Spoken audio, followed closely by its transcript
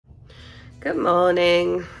Good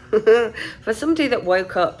morning. For somebody that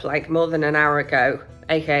woke up like more than an hour ago,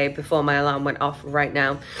 aka before my alarm went off right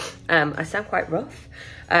now, I sound quite rough.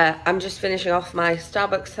 I'm just finishing off my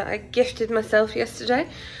Starbucks that I gifted myself yesterday.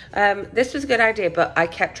 This was a good idea, but I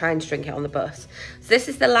kept trying to drink it on the bus. So this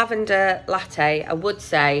is the lavender latte. I would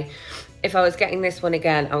say if I was getting this one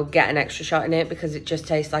again, I would get an extra shot in it because it just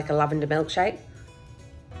tastes like a lavender milkshake.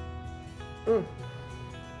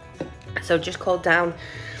 So just called down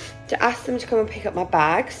to ask them to come and pick up my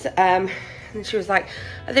bags. And she was like,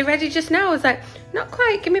 are they ready just now? I was like, not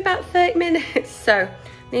quite, give me about 30 minutes. So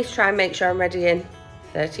I need to try and make sure I'm ready in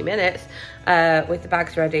 30 minutes with the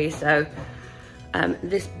bags ready. So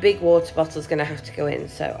this big water bottle is going to have to go in.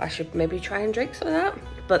 So I should maybe try and drink some of that.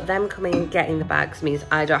 But them coming and getting the bags means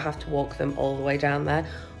I don't have to walk them all the way down there,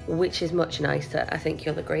 which is much nicer. I think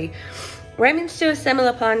you'll agree. We're aiming to do a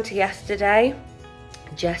similar plan to yesterday.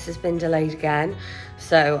 Jess has been delayed again,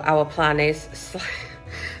 so our plan is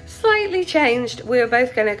slightly changed. We were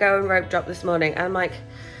both going to go and rope drop this morning. I'm like,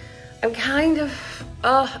 I'm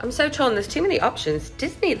so torn. There's too many options.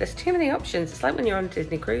 Disney, there's too many options. It's like when you're on a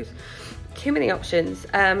Disney cruise. Too many options.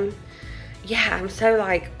 Yeah, I'm so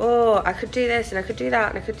like, oh, I could do this and I could do that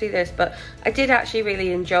and I could do this. But I did actually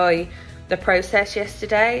really enjoy the process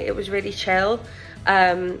yesterday. It was really chill.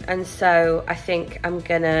 And so I think I'm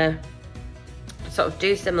going to sort of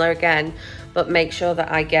do similar again, but make sure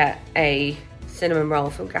that I get a cinnamon roll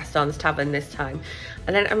from Gaston's Tavern this time.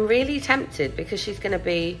 And then I'm really tempted because she's going to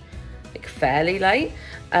be like fairly late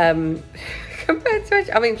compared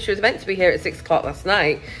to, I mean, she was meant to be here at 6 o'clock last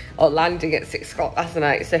night, or landing at 6 o'clock last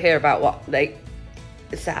night, so here about what, like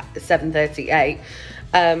 7:38,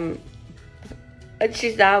 and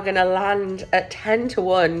she's now going to land at 10 to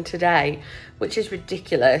 1 today, which is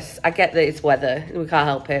ridiculous. I get that it's weather and we can't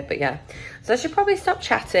help it, but yeah. So I should probably stop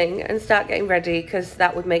chatting and start getting ready because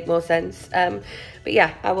that would make more sense. But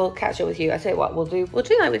yeah, I will catch up with you. I tell you what, we'll do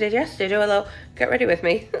like we did yesterday, do a little get ready with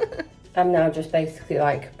me. I'm now just basically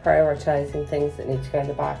like prioritising things that need to go in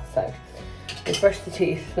the bag. So we brush the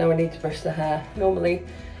teeth, now we need to brush the hair. Normally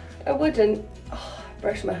I wouldn't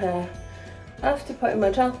brush my hair after putting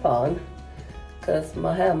my top on because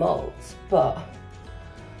my hair molts, but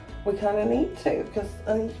we kind of need to because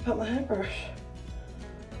I need to put my hairbrush.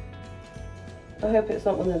 I hope it's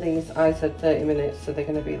not one of these. I said 30 minutes, so they're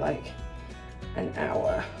going to be like an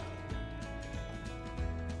hour.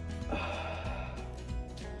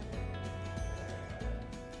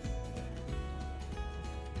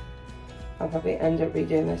 I'll probably end up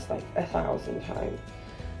redoing this like 1,000 times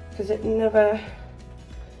because it never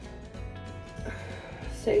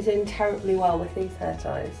stays in terribly well with these hair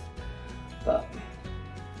ties. But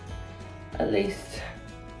at least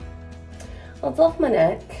it's off my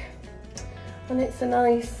neck. And it's a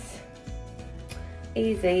nice,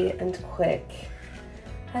 easy and quick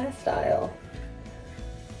hairstyle.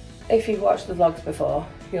 If you've watched the vlogs before,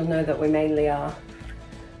 you'll know that we mainly are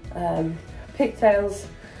pigtails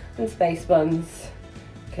and space buns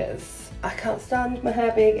because I can't stand my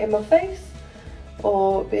hair being in my face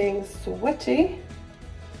or being sweaty.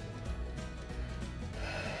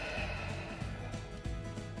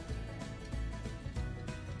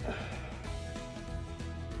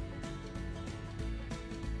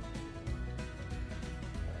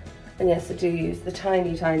 And yes, I do use the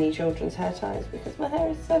tiny, tiny children's hair ties because my hair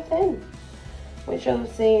is so thin, which you'll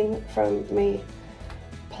have seen from me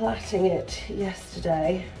plaiting it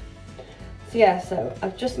yesterday. So yeah, so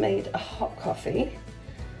I've just made a hot coffee,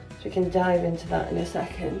 so we can dive into that in a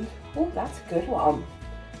second. Oh, that's a good one.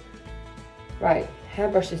 Right,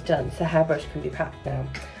 hairbrush is done, so hairbrush can be packed now.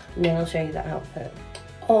 And then I'll show you that outfit.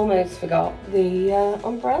 Almost forgot the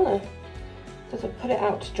umbrella. Because I put it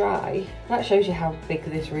out to dry. That shows you how big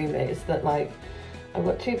this room is, that like I've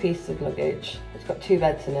got 2 pieces of luggage, it's got 2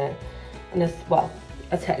 beds in it, and this, well,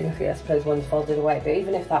 technically I suppose one's folded away, but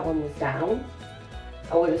even if that one was down,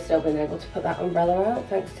 I would have still been able to put that umbrella out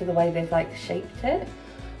thanks to the way they've like shaped it,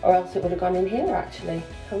 or else it would have gone in here actually.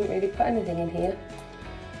 I haven't really put anything in here.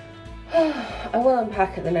 I will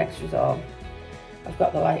unpack at the next resort. I've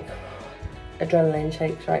got the like adrenaline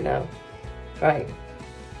shakes right now. Right.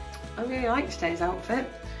 I really like today's outfit.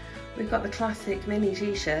 We've got the classic mini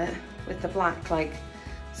t-shirt with the black like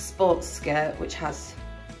sports skirt, which has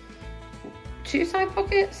 2 side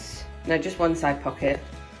pockets. No, just 1 side pocket.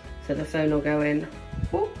 So the phone will go in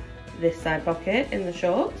this side pocket in the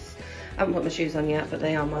shorts. I haven't put my shoes on yet, but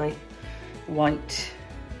they are my white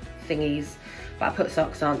thingies. But I put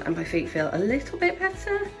socks on and my feet feel a little bit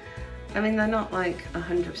better. I mean, they're not like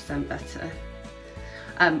 100% better.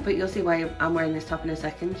 But you'll see why I'm wearing this top in a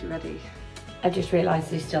second. You ready? I just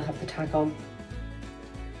realised they still have the tag on.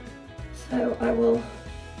 So I will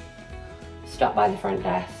stop by the front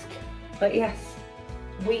desk. But yes,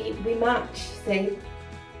 we match, see?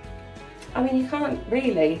 I mean, you can't do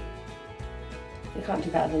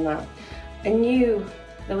better than that. I knew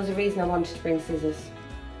there was a reason I wanted to bring scissors.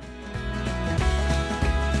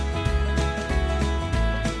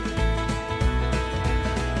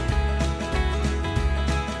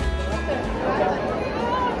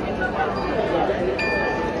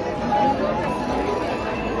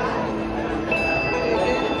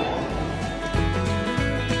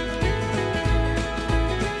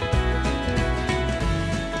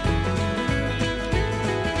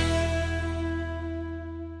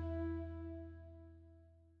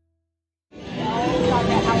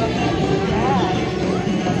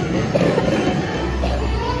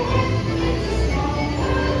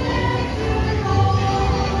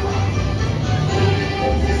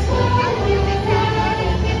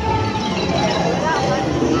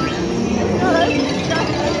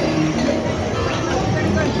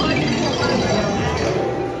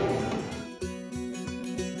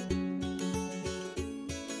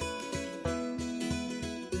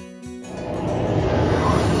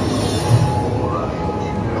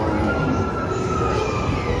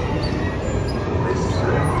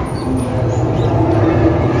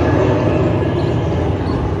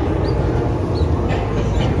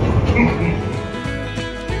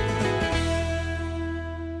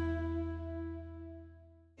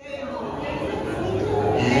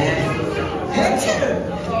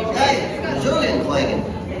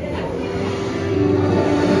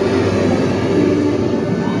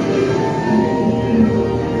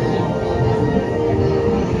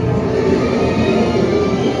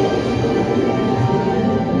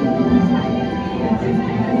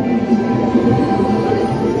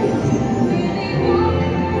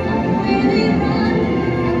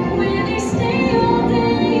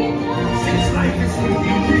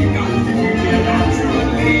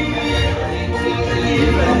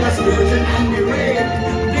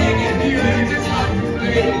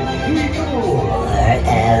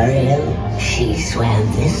 She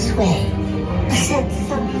swam this way. Said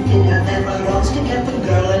something of ever lost to get the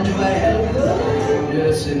girl into my head.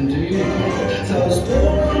 Yes, indeed. Those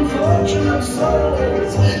poor unfortunate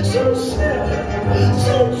souls, so sad,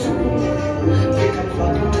 so true. They come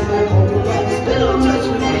flocking to my home, but still touch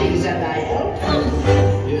the knees, and I help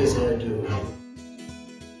them. Yes, I do.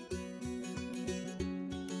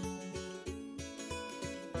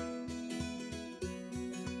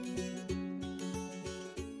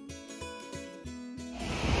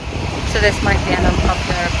 So this might be an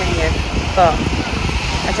unpopular opinion, but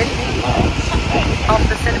I didn't eat much of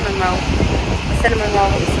the cinnamon roll. The cinnamon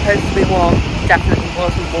roll that was supposed to be warm definitely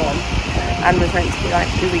wasn't warm and was meant to be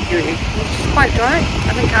like gooey, which is quite dry.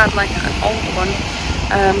 I think I had like an older one.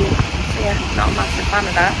 So yeah, not a massive fan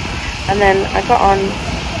of that. And then I got on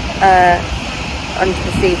under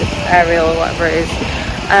the sea, the aerial or whatever it is,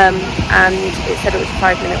 and it said it was a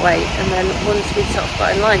 5-minute wait. And then once we sort of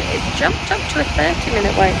got in line, it jumped up to a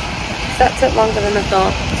 30-minute wait. So that took longer than I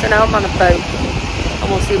thought. So now I'm on a boat and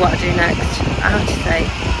we'll see what I do next. I have to say,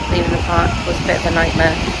 leaving the park was a bit of a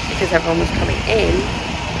nightmare because everyone was coming in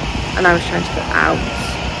and I was trying to go out.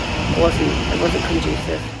 It wasn't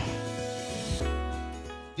conducive.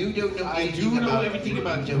 You don't know I do know everything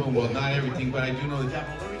about Disney World. Not everything, but I do know the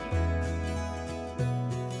capital.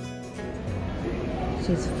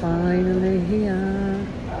 She's finally here.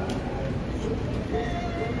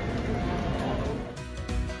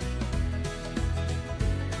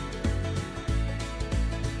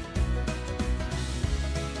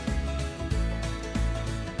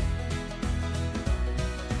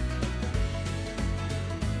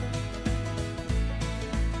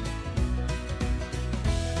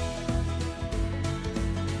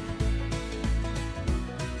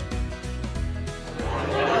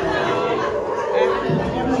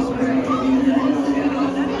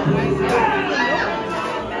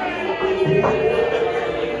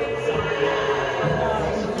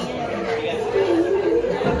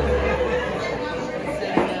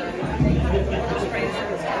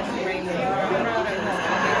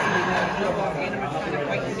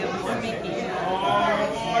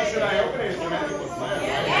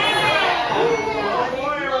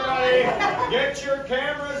 Get your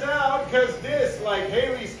cameras out, because this, like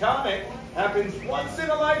Haley's Comet, happens once in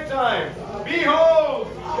a lifetime. Behold,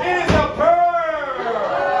 it is a pearl!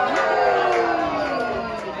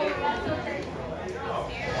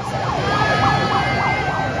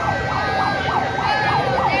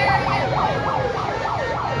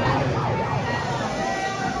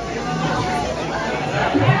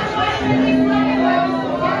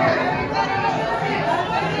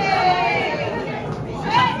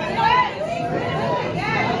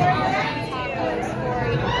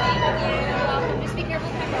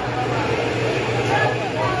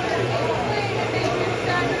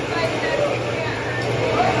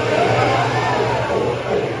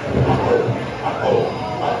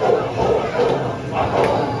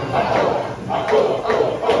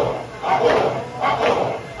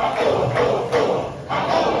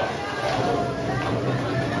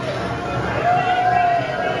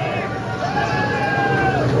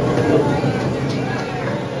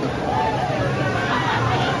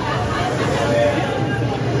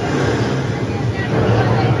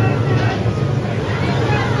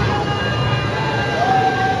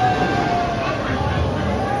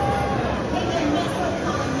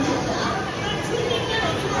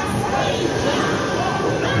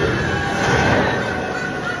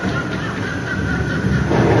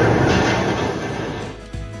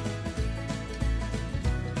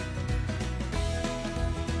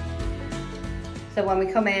 So when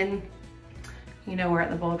we come in, you know we're at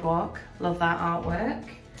the boardwalk. Love that artwork.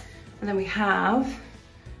 And then we have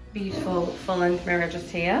beautiful full-length mirror just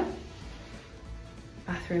here.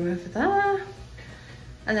 Bathroom over there.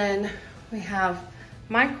 And then we have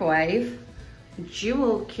microwave,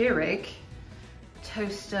 dual Keurig,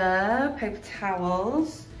 toaster, paper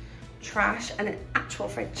towels, trash, and an actual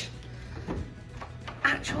fridge.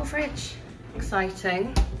 Actual fridge.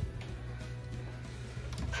 Exciting.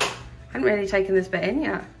 Hadn't really taken this bit in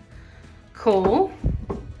yet. Cool.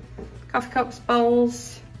 Coffee cups,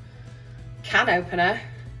 bowls, can opener,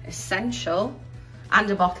 essential,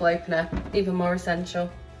 and a bottle opener, even more essential.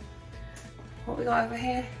 What we got over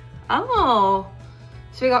here? Oh,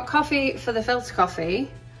 so we got coffee for the filter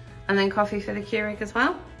coffee, and then coffee for the Keurig as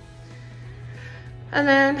well. And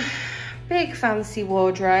then big fancy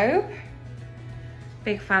wardrobe,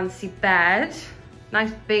 big fancy bed,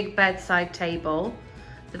 nice big bedside table.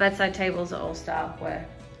 The bedside tables at All Star were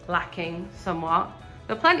lacking somewhat.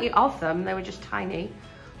 There were plenty of them, they were just tiny.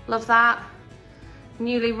 Love that.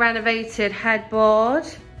 Newly renovated headboard,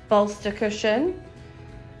 bolster cushion,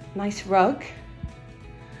 nice rug.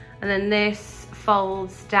 And then this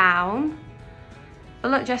folds down.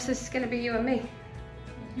 But look, Jess, this is gonna be you and me.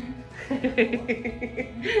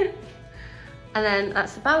 And then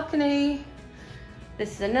that's the balcony.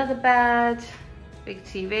 This is another bed, big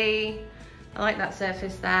TV. I like that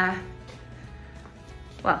surface there.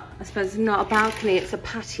 Well, I suppose it's not a balcony, it's a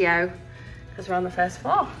patio because we're on the first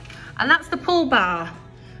floor. And that's the pool bar.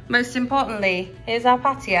 Most importantly, here's our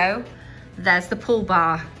patio. There's the pool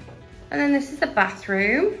bar. And then this is the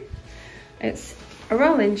bathroom. It's a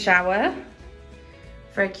roll-in shower.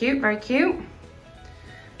 Very cute, very cute.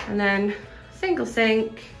 And then single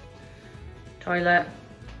sink, toilet,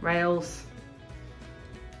 rails.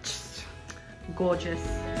 Just gorgeous.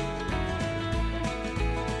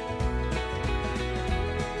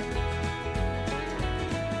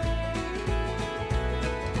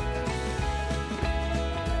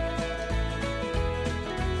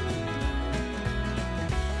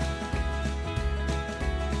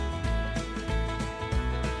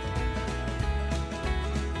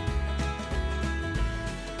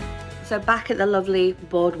 So back at the lovely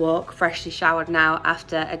boardwalk, freshly showered now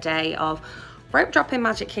after a day of rope drop in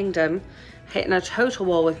Magic Kingdom, hitting a total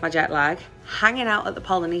wall with my jet lag, hanging out at the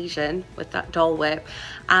Polynesian with that Dole Whip,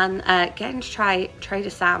 and getting to try Trader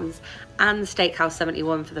Sam's and the Steakhouse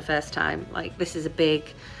 71 for the first time. Like, this is a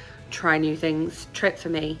big try new things trip for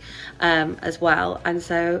me as well. And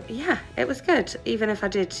so yeah, it was good, even if I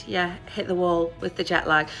did hit the wall with the jet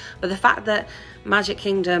lag. But the fact that Magic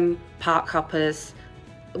Kingdom park hoppers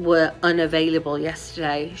were unavailable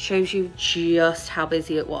yesterday shows you just how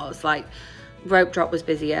busy it was. Like, rope drop was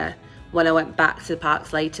busier. When I went back to the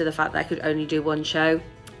parks later, the fact that I could only do one show,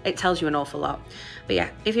 it tells you an awful lot. But yeah,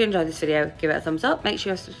 if you enjoyed this video, give it a thumbs up, make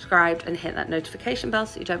sure you're subscribed and hit that notification bell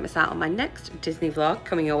so you don't miss out on my next Disney vlog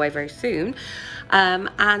coming your way very soon.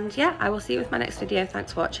 And yeah, I will see you with my next video.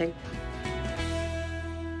 Thanks for watching.